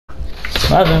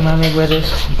What happened, my big brothers?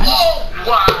 Oh,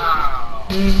 wow.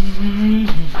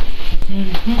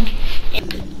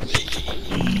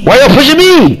 Why you pushing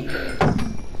me?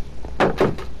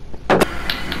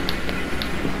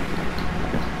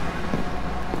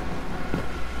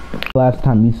 Last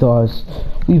time you saw us,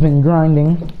 we've been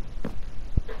grinding.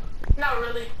 Not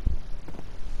really.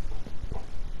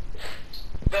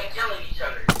 They're killing each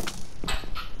other.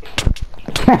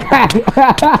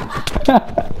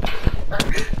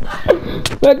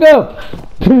 Back up!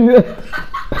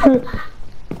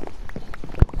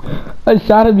 I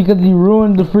shot it because you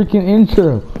ruined the freaking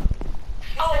intro.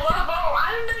 Oh, what about?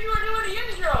 I didn't know you were doing the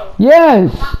intro.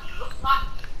 Yes!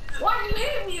 Why did you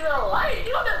hit me though? I didn't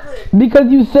do nothing.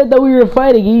 Because you said that we were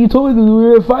fighting and you told me we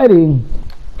were fighting.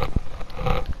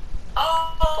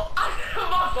 Oh,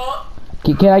 my fault.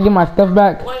 Can I get my stuff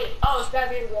back? Wait, oh, stop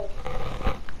here, bro.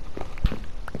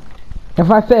 If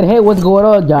I said, hey, what's going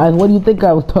on, guys? What do you think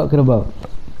I was talking about?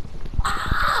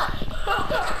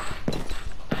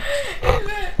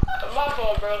 My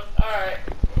fault, bro. Alright.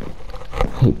 I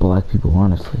hate black people,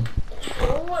 honestly.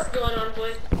 What's going on,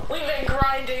 boys? We've been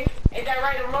grinding. Ain't that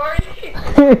right, Amari?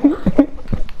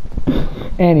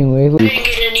 Anyways. I didn't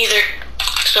get in either.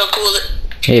 So cool it.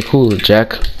 Hey, cool it,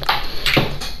 Jack.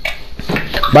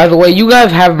 By the way, you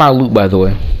guys have my loot, by the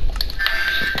way.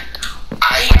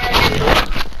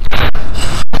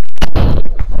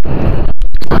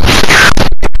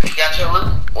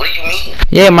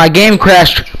 Yeah, my game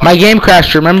crashed. My game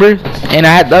crashed, remember? And I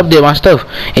had to update my stuff.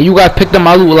 And you guys picked up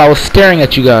my loot while I was staring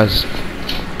at you guys.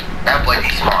 That boy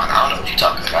despawned. I don't know what you're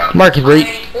talking about.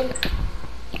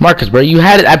 Marcus, bro, you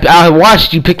had it. I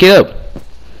watched you pick it up.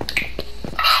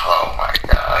 Oh my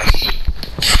gosh.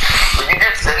 Were you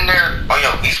just sitting there on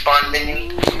your respawn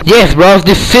menu? Yes, bro, I was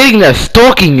just sitting there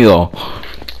stalking you.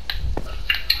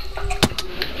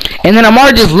 And then I'm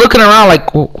already just looking around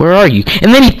like, where are you?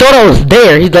 And then he thought I was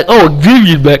there. He's like, oh,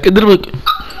 Xavier's back. And then I'm like, can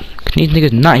these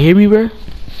niggas not hear me, bro?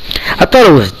 I thought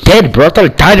it was dead, bro. I thought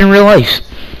it died in real life.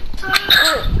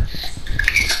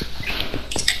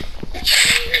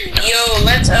 Yo,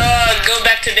 let's go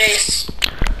back to base.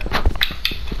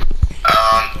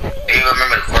 Do you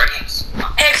remember the coordinates?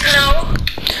 Heck no.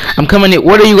 I'm coming in.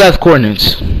 What are you guys'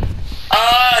 coordinates?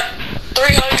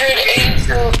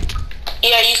 382.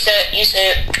 Yeah, you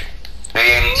said it.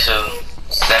 382,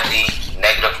 70,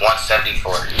 negative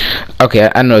 174. Okay,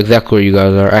 I know exactly where you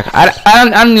guys are. I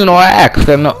don't even know why I asked.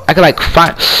 I can like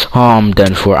find. Oh, I'm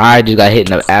done for. I just got hit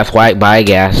in the ass white by a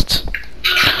ghast.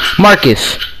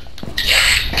 Marcus,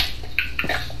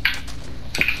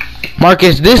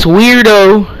 this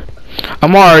weirdo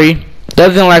Amari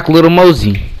doesn't like Little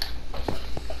Mosey.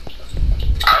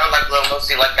 I don't like Lil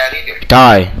Mosey like that either.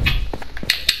 Die.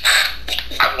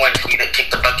 I've wanted for you to kick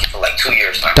the bucket for like 2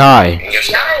 years now. Die. And you're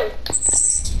still.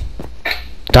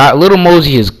 Die. Little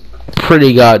Mosey is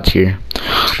pretty god tier.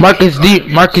 Marcus, do you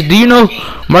know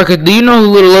who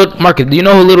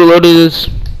Little Loaded is?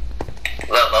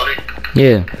 Lil Loaded?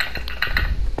 Yeah.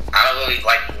 I don't really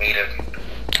like him either.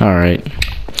 All right.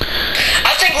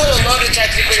 I think Little Loaded's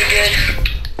actually pretty good.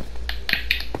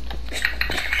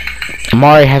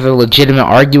 Amari has a legitimate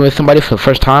argument with somebody for the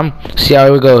first time. See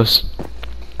how it goes.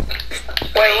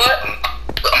 Wait, what?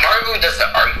 Amari really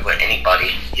doesn't argue with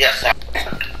anybody. Yes.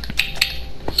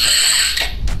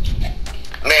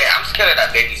 Man, I'm scared of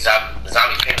that baby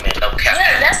zombie pigman. No cap.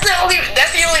 Yeah, that's the only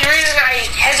reason I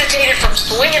hesitated from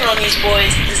swinging on these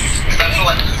boys. I feel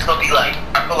like he's gonna be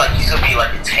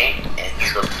like a tank, and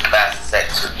he's gonna be fast set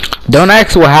too. Don't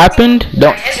ask what happened.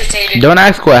 I hesitated. Don't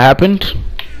ask what happened.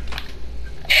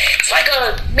 It's like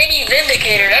a mini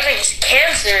Vindicator. That thing's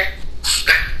cancer.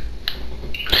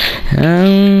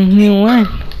 What?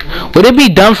 Would it be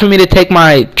dumb for me to take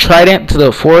my trident to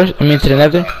the forest? I mean, to the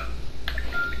nether?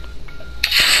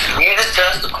 Can you just tell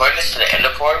us the coordinates to the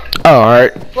ender portal? Oh,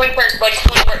 alright. Swing first, buddy.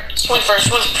 Swing first.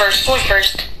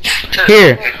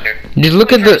 Here. Just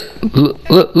look at the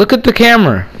look at the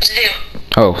camera. What's the deal?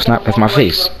 Oh, snap! That's my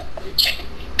face.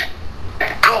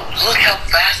 Bro, look how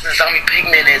fast the zombie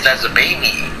pigman is as a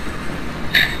baby.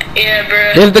 Yeah,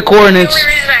 bro. There's the coordinates. The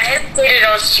only reason I hesitated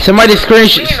on Somebody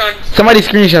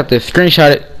screenshot this.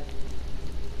 Screenshot it.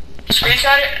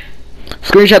 Screenshot it?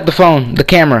 Screenshot the phone, the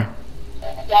camera.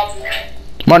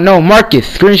 No,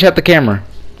 Marcus, screenshot the camera.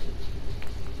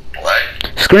 What?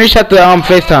 Screenshot the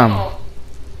FaceTime.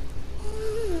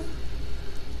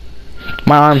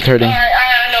 My arm's hurting. Alright,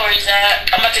 I know where he's at.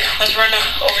 Let's run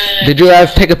over there. Did you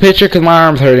guys take a picture? Cause my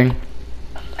arm's hurting.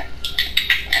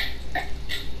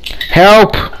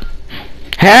 Help!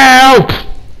 Help!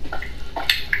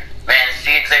 Man,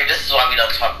 see, Xavier, this is why we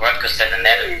don't talk ruckus in the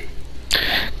nether.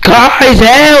 Guys,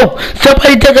 help!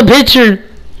 Somebody take a picture.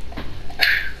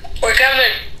 We're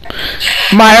coming.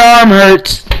 My arm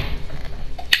hurts.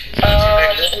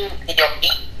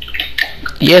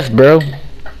 Yes, bro.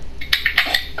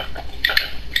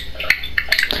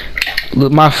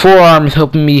 Look, my forearm is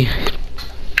helping me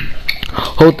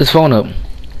hold this phone up.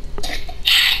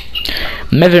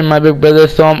 Measure my big brother,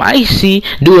 so I'm icy.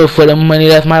 Do it for the money,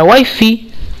 that's my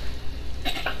wifey.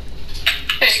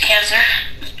 There's cancer.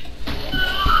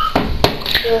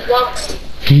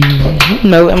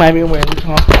 No, it might be wearing this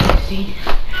one. Icy.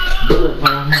 Do it for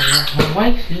the money, that's my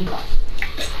wifey.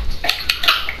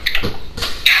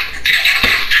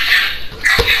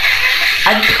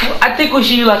 I think we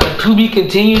should do like a to be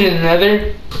continued in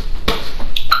another.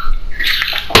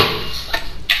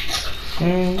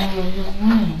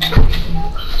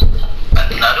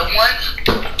 Another one?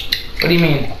 What do you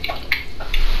mean?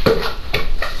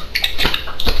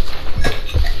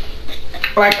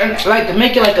 Like to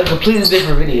make it like a completely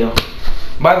different video.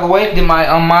 By the way, did my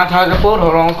montage upload?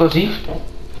 Hold on, let's go see.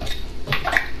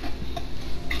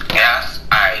 Yes,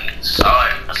 I saw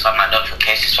it. I saw my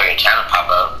notifications for your channel pop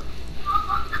up.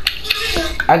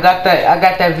 I got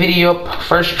that video up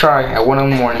first try at 1 in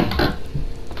the morning.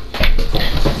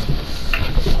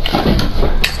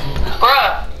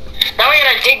 Bruh, now we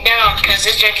gotta dig down because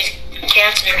this junkie's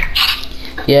cancer.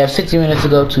 Yeah, 60 minutes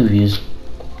ago, 2 views.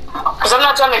 Cause I'm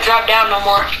not trying to drop down no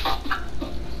more.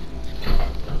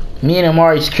 Me and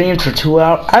Amari streamed for 2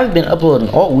 hours. I've been uploading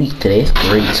all week today. It's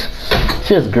great.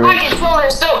 Feels great. My controller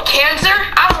is still cancer?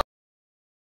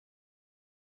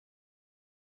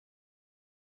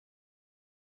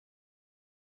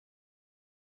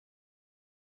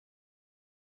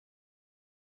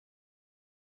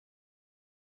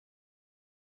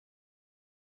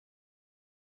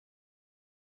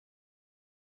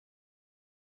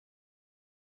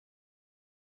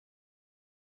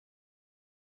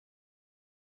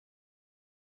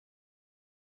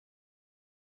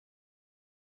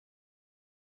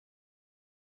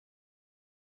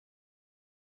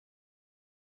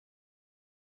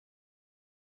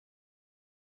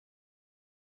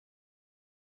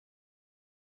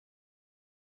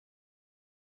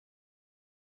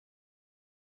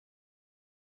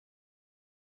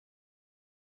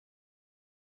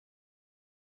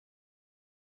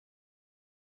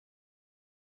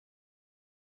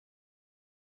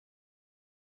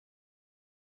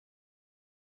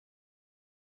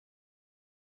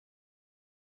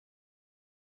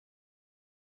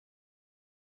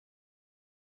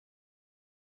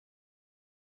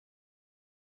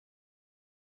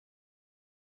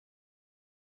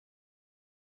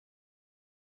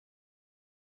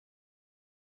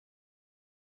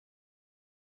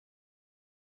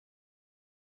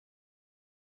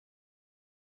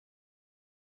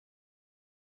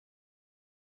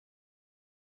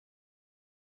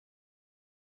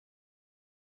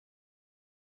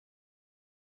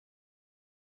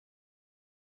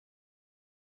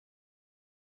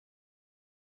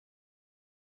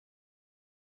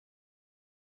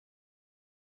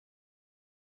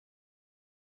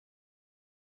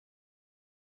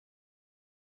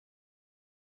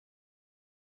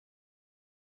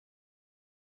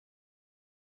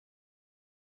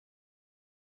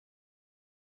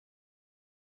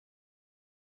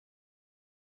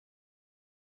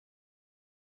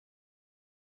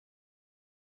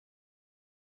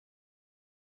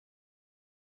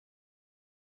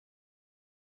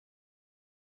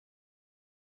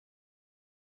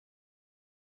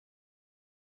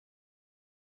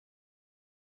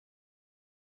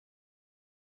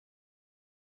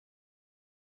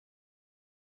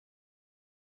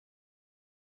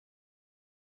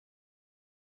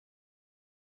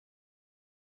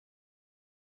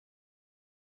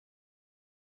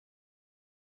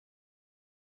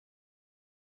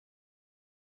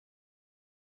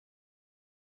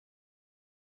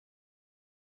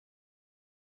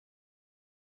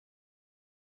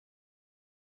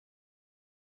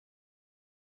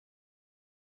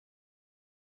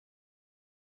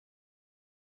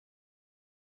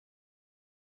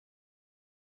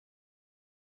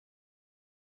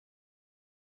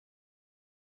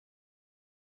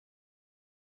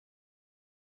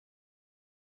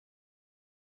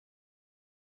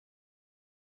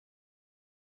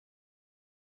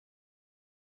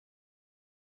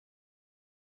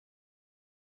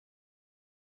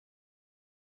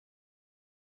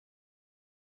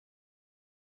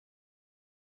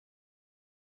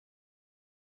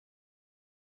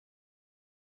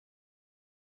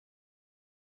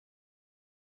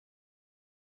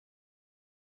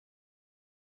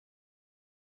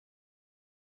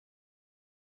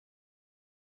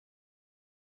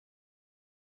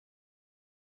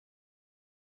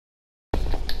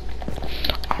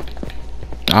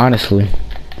 Honestly.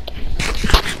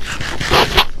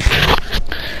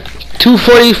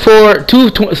 244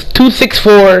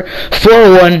 264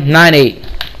 4198.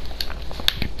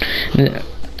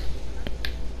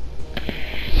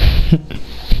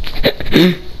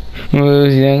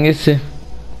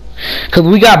 Cause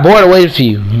we got bored waiting for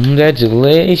you.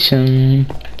 Congratulations.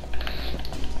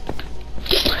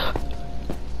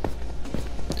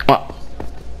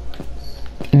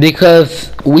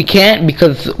 Because we can't,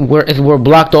 because we're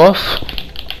blocked off.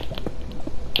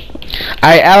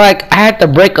 I had to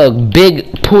break a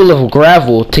big pool of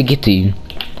gravel to get to you.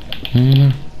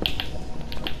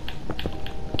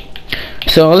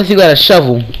 So unless you got a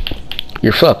shovel,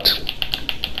 you're fucked.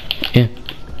 Yeah.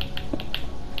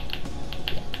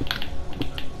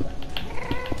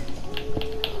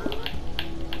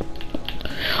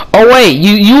 Oh wait,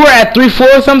 you were at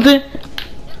 3-4 or something?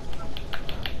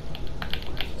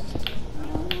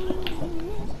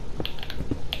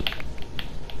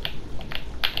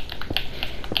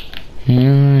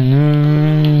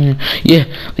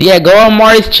 Yeah, go on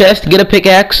Marty's chest, get a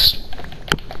pickaxe.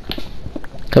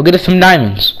 Go get us some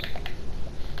diamonds.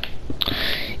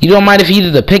 You don't mind if he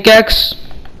uses a pickaxe?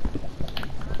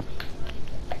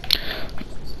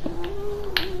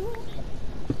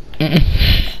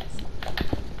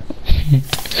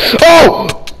 Oh!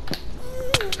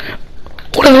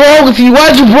 What is wrong with you?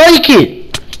 Why'd you break it?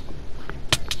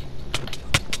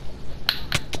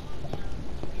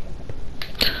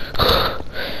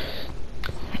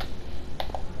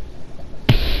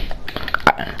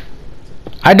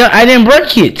 I didn't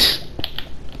break it.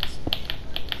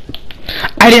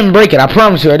 I didn't break it. I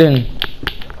promise you I didn't.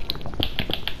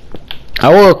 I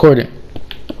will record it.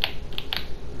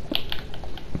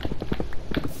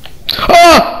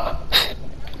 Oh!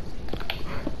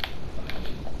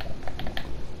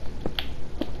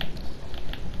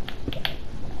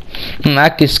 And I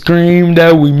can scream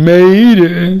that we made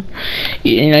it.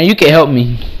 You know, you can help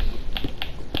me.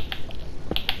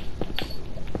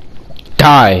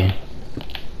 Die.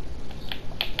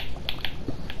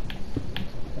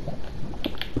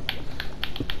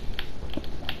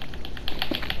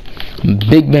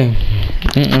 Big Bang.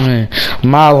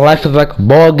 My life is like a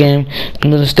ball game.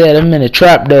 Instead, I'm in a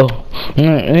trap though.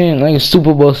 Like a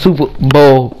Super Bowl.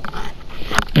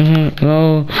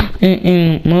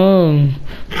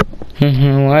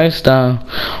 Lifestyle.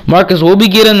 Marcus, we'll be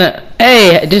getting the.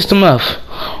 Hey, just enough.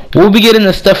 We'll be getting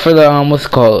the stuff for the what's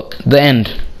it called? The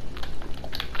end.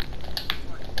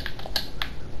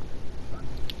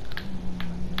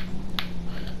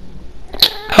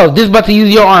 Oh, this is about to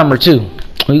use your armor too.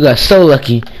 You got so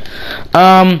lucky.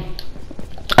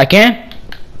 I can?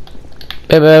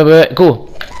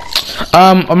 Cool.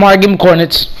 Amari, give him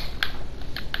coordinates.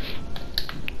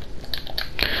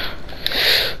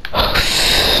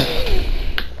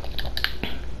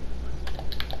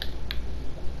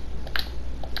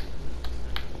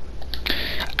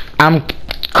 I'm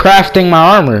crafting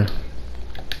my armor.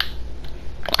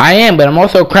 I am, but I'm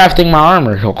also crafting my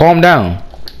armor, so calm down.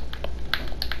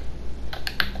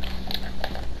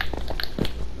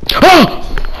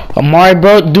 Amari,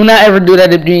 bro, do not ever do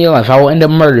that in your life. I will end up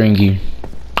murdering you.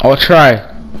 I'll try.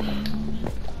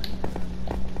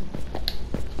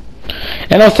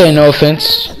 And I'll say no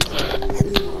offense.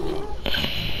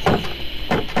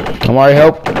 Amari,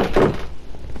 help.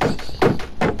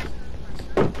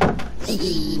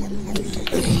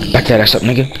 Back that ass up,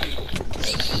 nigga.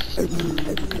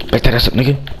 Back that ass up,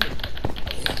 nigga.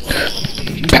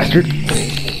 Bastard.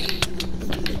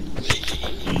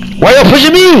 Why you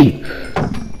pushing me?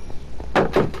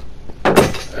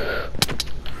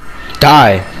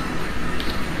 Die.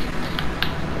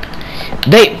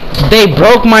 They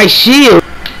broke my shield.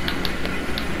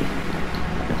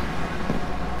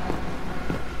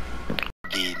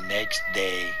 The next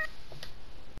day.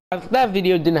 That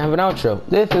video didn't have an outro.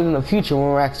 This is in the future when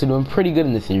we're actually doing pretty good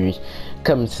in the series.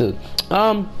 Coming soon.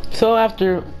 So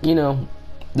after, you know,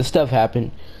 the stuff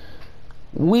happened,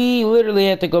 we literally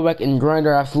had to go back and grind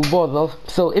our absolute balls off.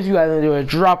 So if you guys enjoyed,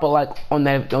 drop a like on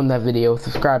that video,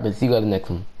 subscribe, and see you guys in the next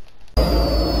one.